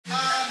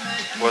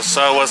What's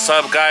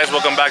up guys,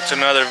 welcome back to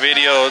another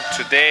video.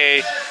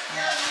 Today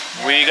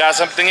we got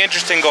something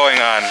interesting going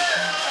on.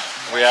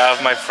 We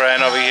have my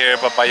friend over here,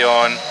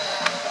 Papayon,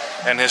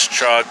 and his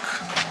truck.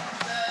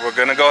 We're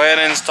gonna go ahead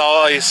and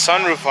install a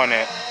sunroof on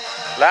it.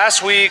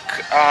 Last week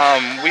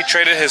we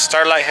traded his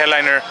Starlight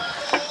headliner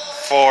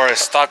for a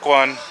stock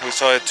one. We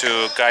sold it to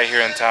a guy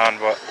here in town,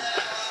 but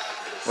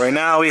right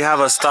now we have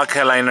a stock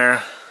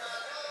headliner.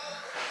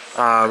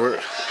 We're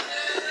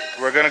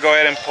gonna go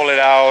ahead and pull it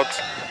out,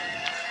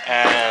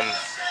 and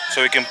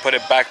so we can put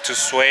it back to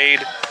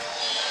suede,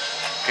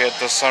 get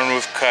the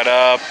sunroof cut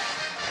up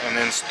and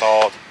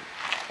installed.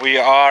 We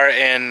are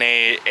in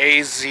a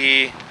AZ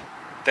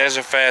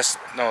Desert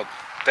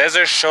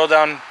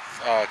Showdown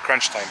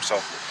crunch time,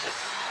 so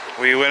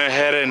we went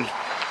ahead and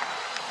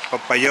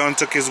Papayon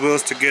took his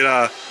wheels to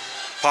get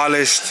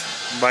polished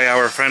by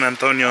our friend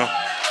Antonio.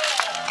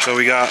 So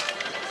we got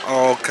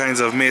all kinds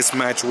of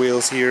mismatched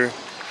wheels here,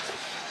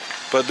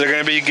 but they're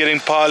gonna be getting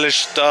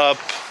polished up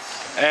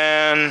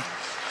and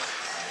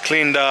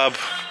cleaned up.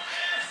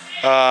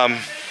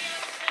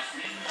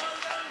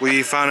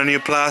 We found a new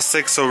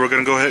plastic, so we're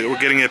gonna go ahead. We're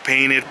getting it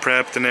painted,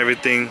 prepped, and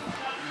everything.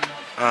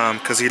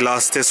 Cause he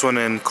lost this one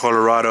in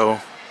Colorado.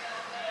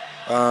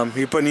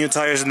 He put new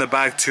tires in the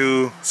back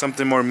too,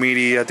 something more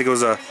meaty. I think it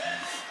was a.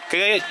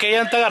 ¿Qué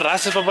llanta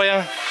agarraste,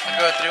 Papaya? I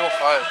got a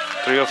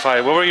 305.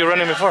 305. What were you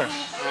running before?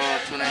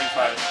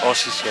 295. Oh,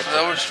 sí, cierto. So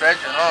they were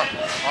stretched, you know.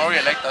 I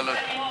really like that look.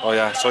 Oh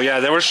yeah. So yeah,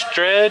 they were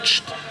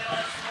stretched.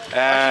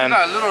 And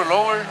a little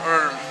lower,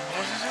 or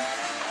what's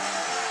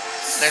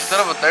this? Instead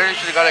of a 30, you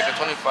should have got like a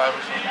 25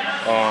 or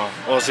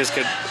something. Oh, sí, es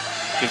que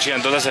pinche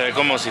entonces se ve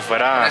como si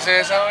fuera. ¿Parece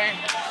esa, güey?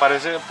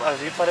 Parece como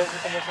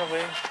esa,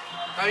 güey.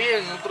 Está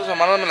bien, en otras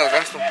semanas me las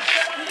gasto.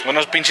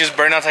 Unos pinches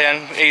burnouts allá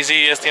en AZ,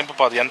 es tiempo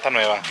para llanta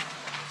nueva.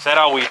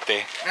 Cero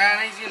agüite.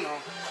 Nah, easy no.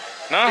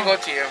 ¿No? Tengo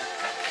TM.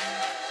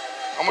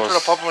 Vamos a la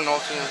papa, no,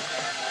 sí.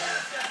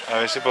 A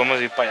ver si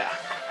podemos ir para allá.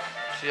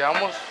 Si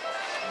vamos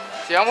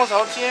a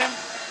OTM,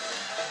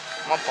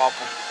 vamos a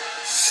papa.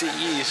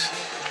 Sí.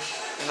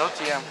 Si no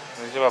TM.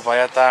 Dice papá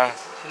ya está.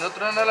 Si no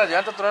truena la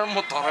llanta, truena el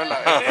motor de la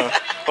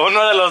vez.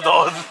 Uno de los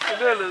dos.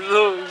 Uno de los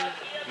dos.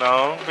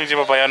 No, pinche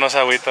papá ya no se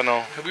agüita,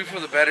 no. It'll be for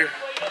the better.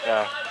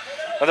 Ya.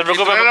 No te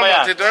preocupes, papá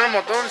ya. Si truena el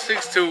motor,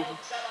 6.2.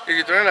 Y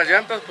si truena las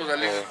llantas, pues at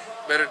least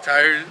better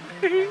tires.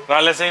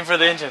 No, let's aim for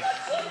the engine.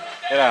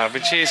 Mira,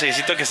 pinche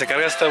seisito que se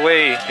carga este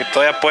güey y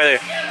todavía puede.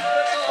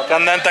 Acá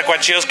andan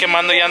tacuachillos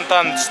quemando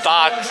llanta en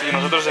stocks y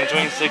nosotros en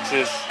twin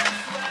sixes.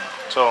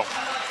 So,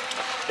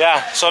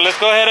 yeah, so let's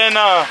go ahead and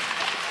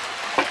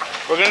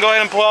we're gonna go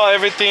ahead and pull out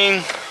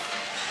everything.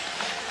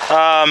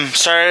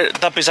 Start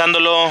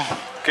tapizándolo,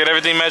 get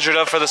everything measured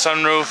up for the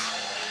sunroof,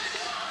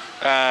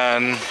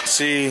 and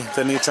see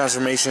the new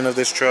transformation of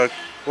this truck.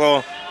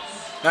 Well,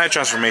 not a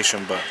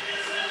transformation, but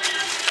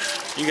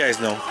you guys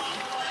know.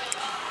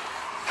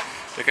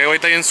 De que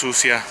ahorita bien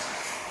sucia.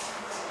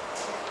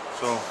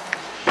 So,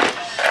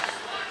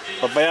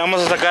 papá, ya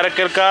vamos a sacar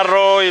aquel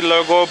carro y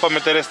luego para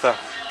meter esta.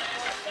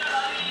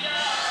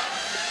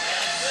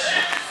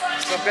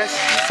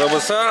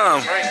 What's up?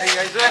 Alright, how you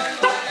guys doing?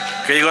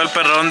 Que llegó el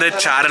perrón de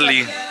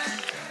Charlie.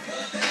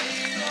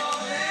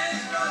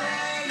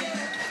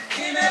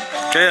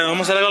 ¿Qué? ¿Vamos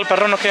a hacer algo al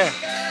perrón o qué?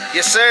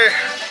 Yes, sir.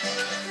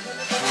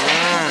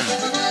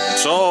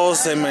 So,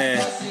 se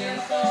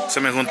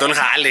me juntó el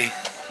jale.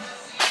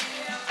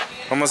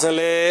 Vamos a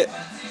hacerle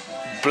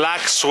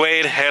black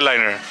suede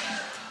headliner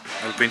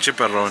al pinche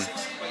perrón.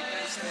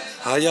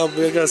 Ay, ya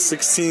verga,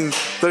 16.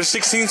 They're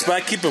 16s, but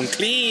I keep them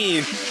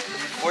clean.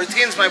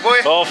 14's, my boy.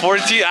 Oh,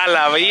 14, a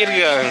la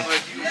verga.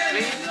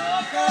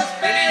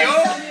 ¿Clean yo?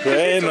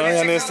 Güey, no,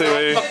 ya ni este,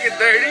 güey. Fucking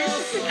dirty.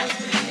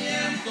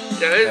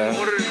 Ya ves,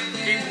 por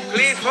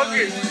clean, fuck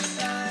it.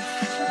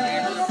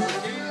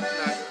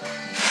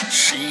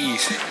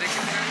 Jeez.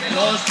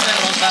 Los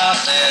perros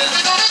hacen.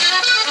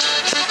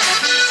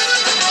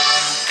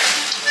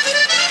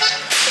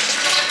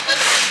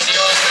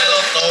 Dios me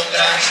dotó un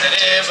gran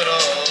cerebro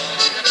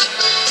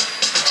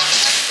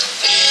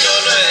y yo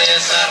lo he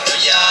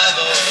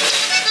desarrollado.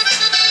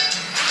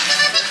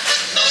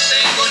 No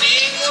tengo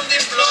ningún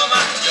diploma,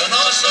 yo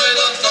no soy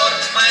doctor,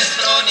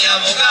 maestro ni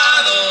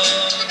abogado,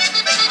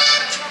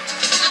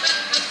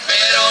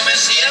 pero me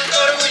siento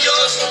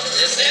orgulloso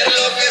de ser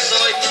lo que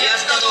soy y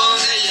hasta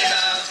dónde he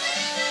llegado.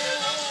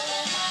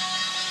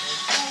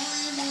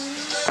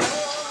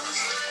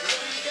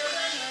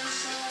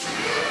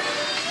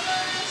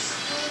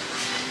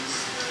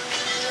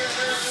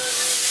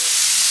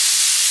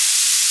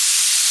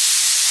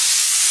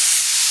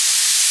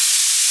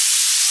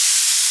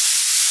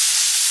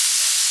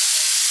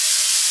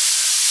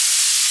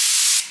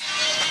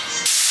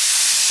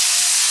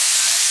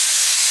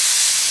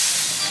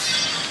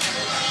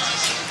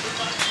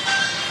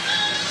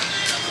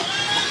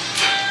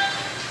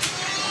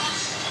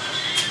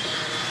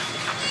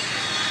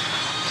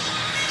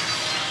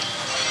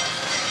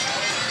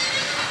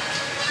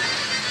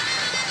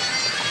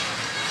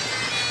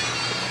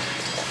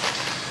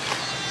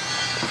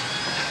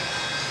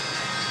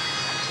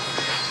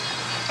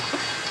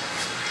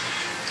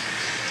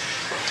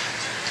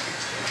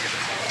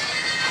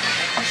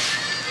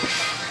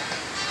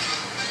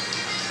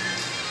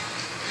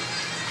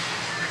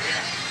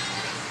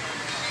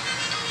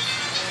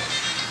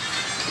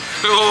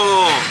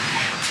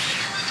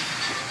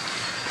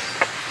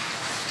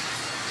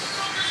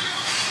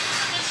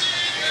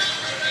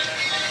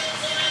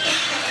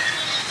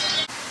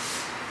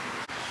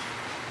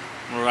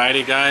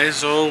 Alrighty guys,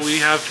 so we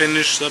have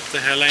finished up the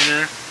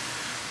headliner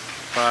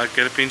para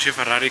aquel pinche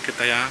Ferrari que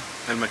está allá,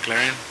 el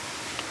McLaren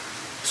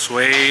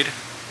Suede,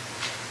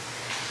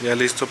 ya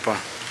listo para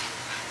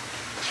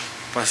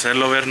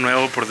hacerlo ver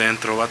nuevo por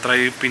dentro. Va a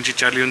traer pinche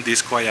Charlie un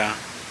disco allá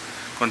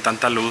con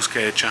tanta luz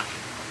que echa,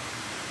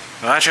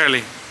 ¿verdad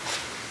Charlie?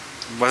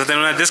 ¿Vas a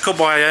tener un disco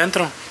boy allá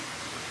adentro?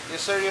 Yes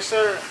sir, yes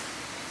sir.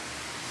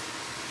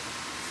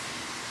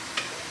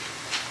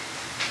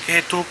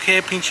 ¿Qué tú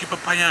qué pinche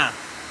papaya?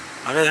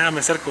 A ver, déjame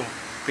acerco.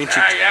 Pinche,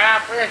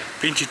 Ya, pues.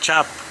 pinche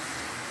chap.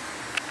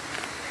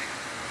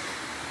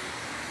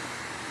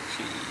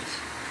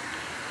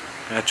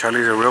 Yeah,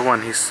 Charlie's a real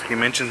one. He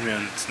mentions me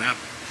on Snap.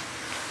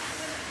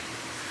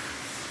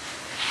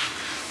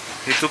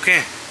 ¿Y tú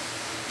qué?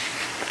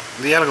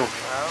 Di algo.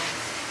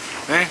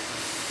 ¿Eh?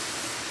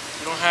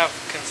 You don't have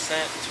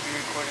consent to be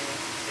recording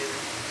this.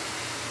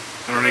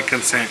 I don't need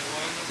consent.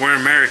 We're in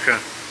America.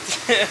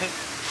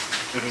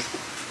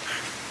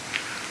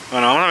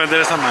 Bueno, vamos a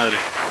vender esa madre.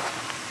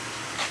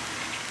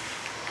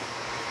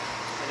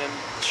 And then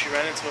she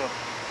ran into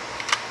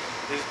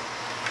this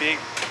big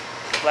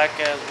black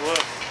ass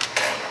wolf.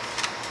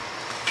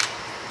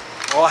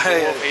 Oh,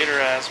 The wolf ate her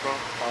ass, bro.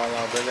 Oh,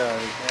 no, verga.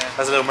 Yeah.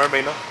 That's a little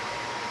mermaid, no?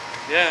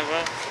 Yeah,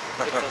 bro.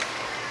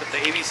 With the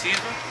ABCs,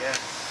 bro? Yeah.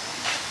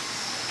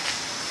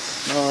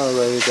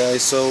 Alright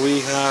guys, so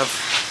we have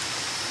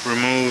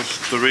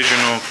removed the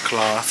original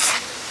cloth.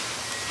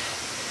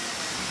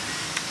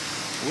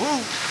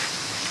 Woo!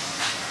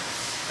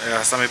 Ya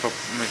está mi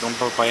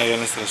compa papaya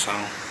bien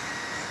estresado.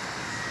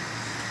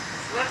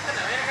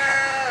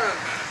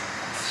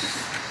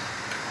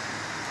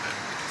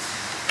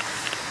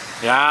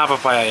 Ya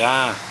papaya,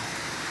 ya.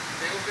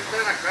 Tengo que estar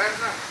en la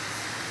casa.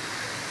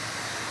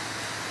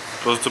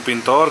 Pues tu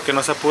pintor, que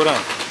no se apura.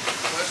 Por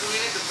eso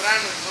vine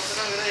temprano, no se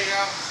nos hubiera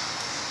llegado.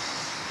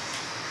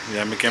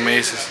 Ya, ¿qué me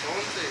dices? Las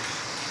 11.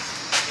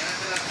 Ya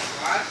las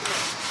 4.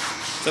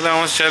 Entonces le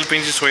vamos a echar el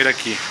pinche suede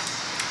aquí.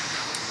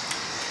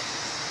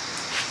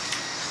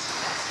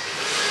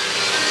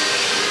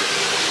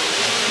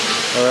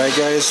 Alright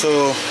guys,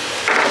 so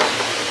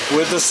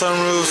with the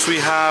sunroofs we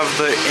have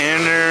the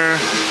inner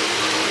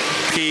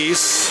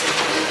piece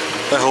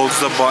that holds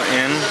the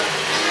button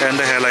and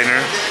the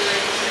headliner.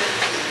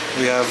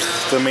 We have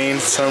the main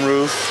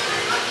sunroof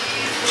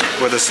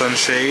with the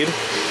sunshade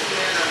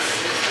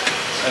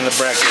and the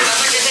bracket.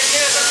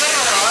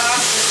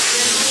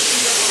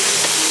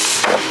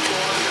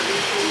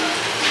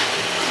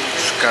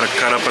 Just gotta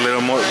cut up a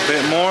little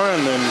bit more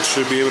and then it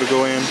should be able to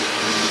go in.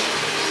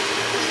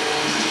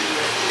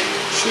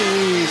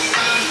 Jeez.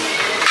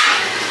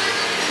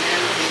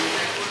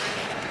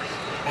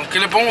 ¿Qué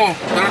le pongo?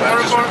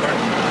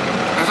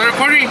 ¿Está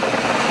recording?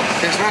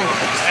 Ya está,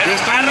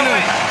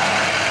 güey.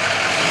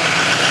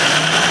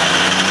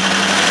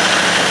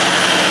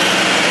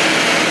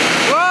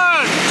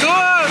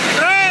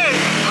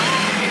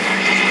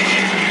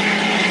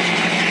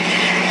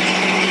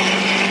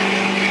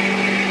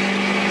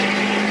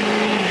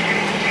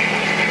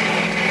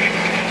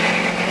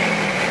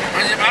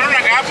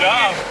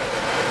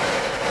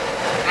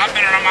 No,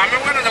 pero no mames,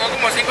 güey, nos dejó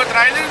como 5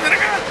 trailers,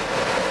 verga.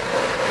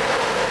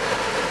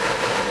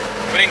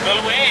 Brincó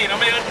el güey, no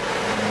me dio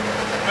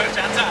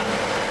chance.